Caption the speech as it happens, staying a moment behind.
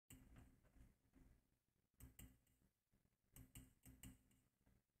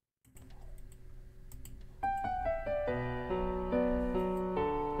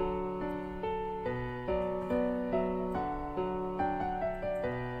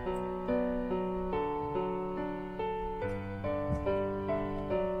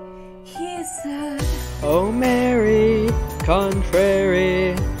said, Oh Mary,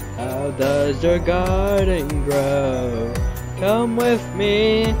 contrary, how does your garden grow? Come with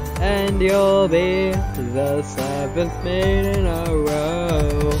me, and you'll be the 7th maid in a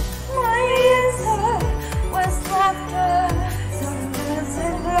row. My answer was laughter, some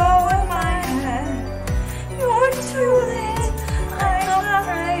doesn't blow in my head. You're too late, I'm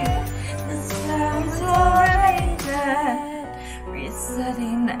afraid, this town's already dead.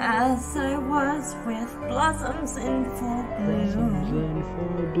 Resetting as I was with blossoms in full bloom.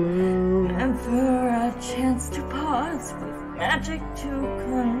 Never a chance to pause with magic to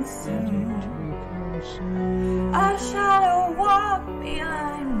consume. A shadow walked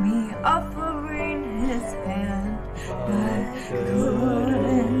behind me, offering his hand, but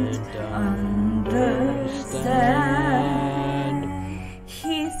couldn't understand.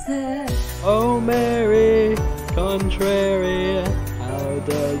 He said, Oh Mary, contrary, how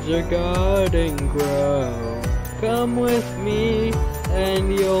does your garden grow? Come with me,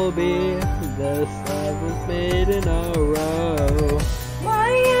 and you'll be the 7th maid in a row. my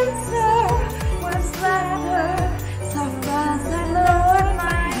answer was laughter, soft as I lowered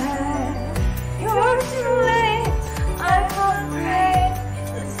my head. You're too late, I'm afraid,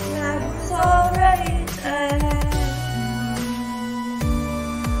 this town's already dead.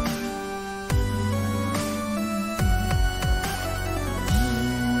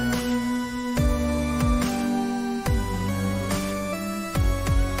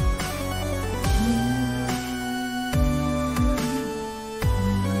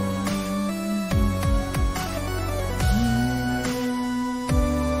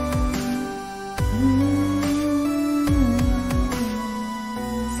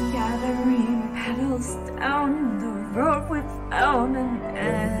 Scattering petals down the road without an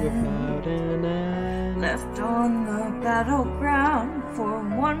end. Left on the battleground for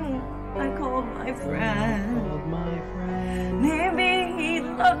one I called my friend. Maybe he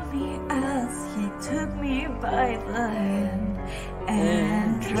loved me as he took me by the hand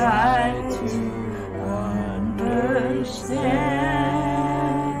and tried to understand.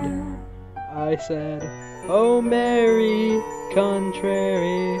 I said, Oh Mary,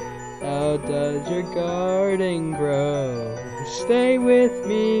 contrary, how does your garden grow? Stay with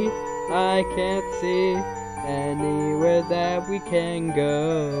me, I can't see anywhere that we can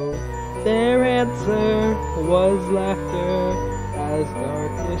go. Their answer was laughter as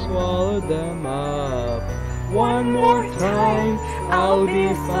darkness swallowed them up. One more time, I'll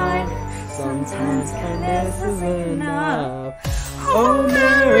be fine, sometimes kindness is enough. Oh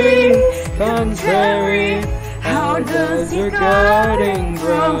Mary, contrary, how does your garden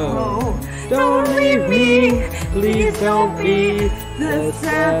grow? Don't leave me, please don't be the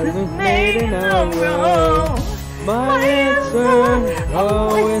 7th maid in a row. My answer, a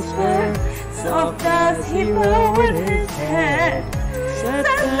whisper, soft as he lowered his head. Set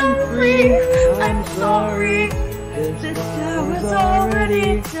them free, I'm sorry, this town is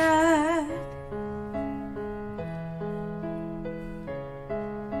already dead.